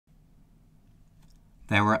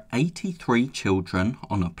There are 83 children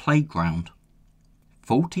on a playground.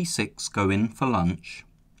 46 go in for lunch.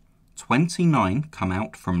 29 come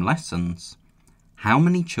out from lessons. How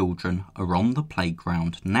many children are on the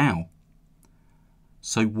playground now?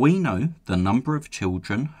 So we know the number of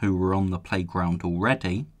children who were on the playground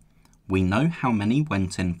already. We know how many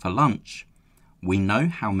went in for lunch. We know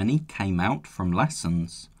how many came out from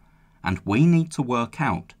lessons. And we need to work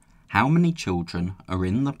out how many children are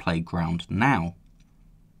in the playground now.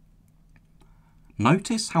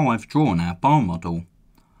 Notice how I've drawn our bar model.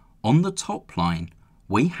 On the top line,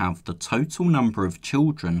 we have the total number of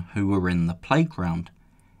children who were in the playground,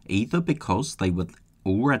 either because they were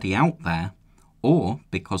already out there or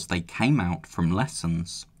because they came out from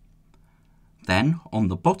lessons. Then, on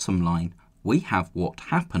the bottom line, we have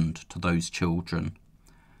what happened to those children.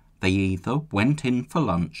 They either went in for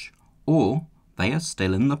lunch or they are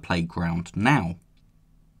still in the playground now.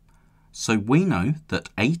 So we know that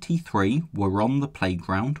 83 were on the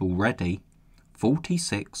playground already,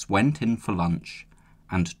 46 went in for lunch,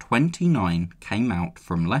 and 29 came out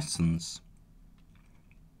from lessons.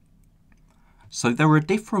 So there are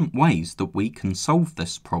different ways that we can solve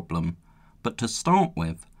this problem, but to start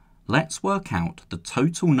with, let's work out the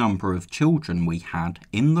total number of children we had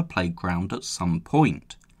in the playground at some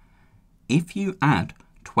point. If you add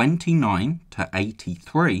 29 to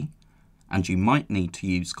 83, and you might need to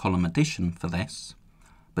use column addition for this,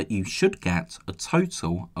 but you should get a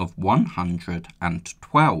total of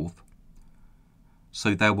 112.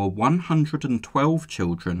 So there were 112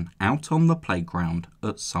 children out on the playground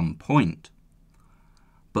at some point.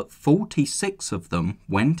 But 46 of them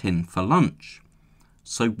went in for lunch.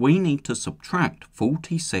 So we need to subtract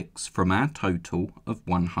 46 from our total of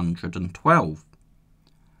 112.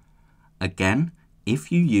 Again,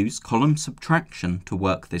 if you use column subtraction to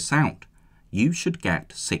work this out, you should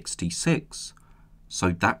get 66.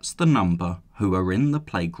 So that's the number who are in the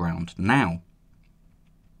playground now.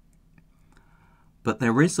 But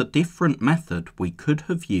there is a different method we could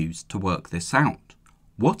have used to work this out.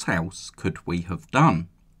 What else could we have done?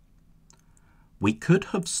 We could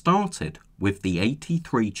have started with the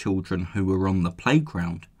 83 children who were on the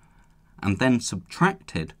playground and then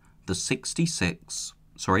subtracted the 46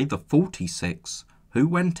 who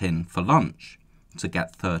went in for lunch to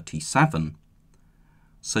get 37.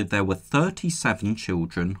 So there were 37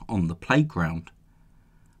 children on the playground.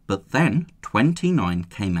 But then 29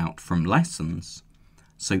 came out from lessons.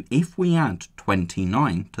 So if we add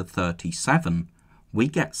 29 to 37, we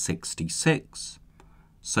get 66.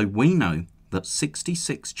 So we know that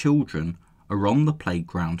 66 children are on the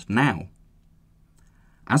playground now.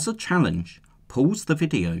 As a challenge, pause the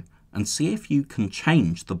video and see if you can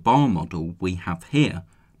change the bar model we have here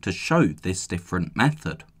to show this different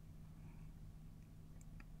method.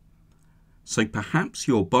 So perhaps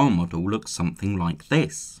your bar model looks something like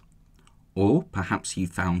this, or perhaps you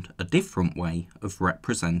found a different way of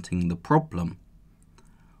representing the problem.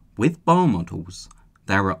 With bar models,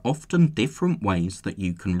 there are often different ways that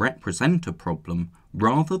you can represent a problem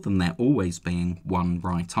rather than there always being one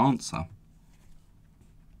right answer.